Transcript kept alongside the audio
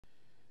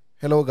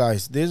Hello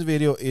guys, this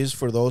video is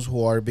for those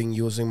who are been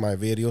using my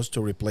videos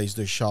to replace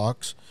the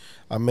shocks.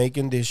 I'm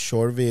making this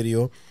short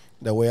video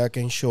that way I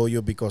can show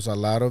you because a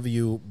lot of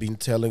you been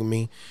telling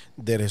me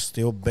that it's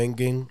still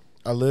banging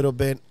a little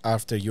bit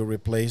after you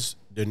replace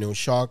the new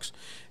shocks,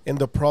 and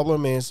the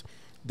problem is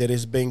that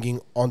it's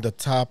banging on the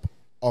top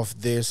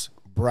of this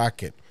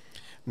bracket.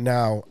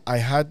 Now I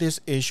had this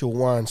issue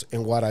once,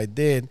 and what I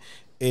did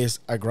is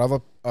I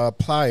grab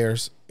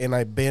pliers and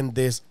I bend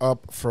this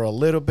up for a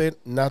little bit,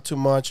 not too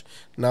much,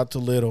 not too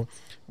little,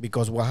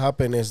 because what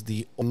happened is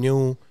the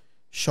new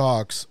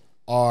shocks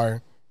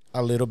are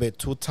a little bit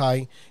too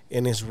tight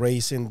and it's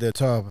raising the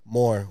tub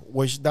more,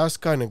 which that's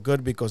kind of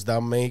good because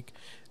that make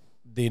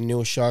the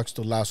new shocks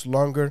to last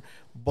longer,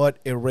 but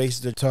it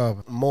raised the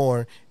tub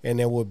more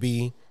and it will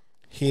be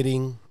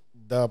hitting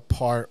the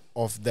part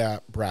of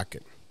that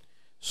bracket.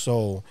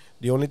 So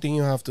the only thing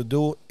you have to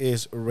do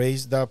is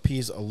raise that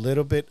piece a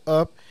little bit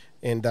up,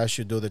 and that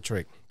should do the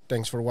trick.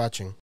 Thanks for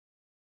watching.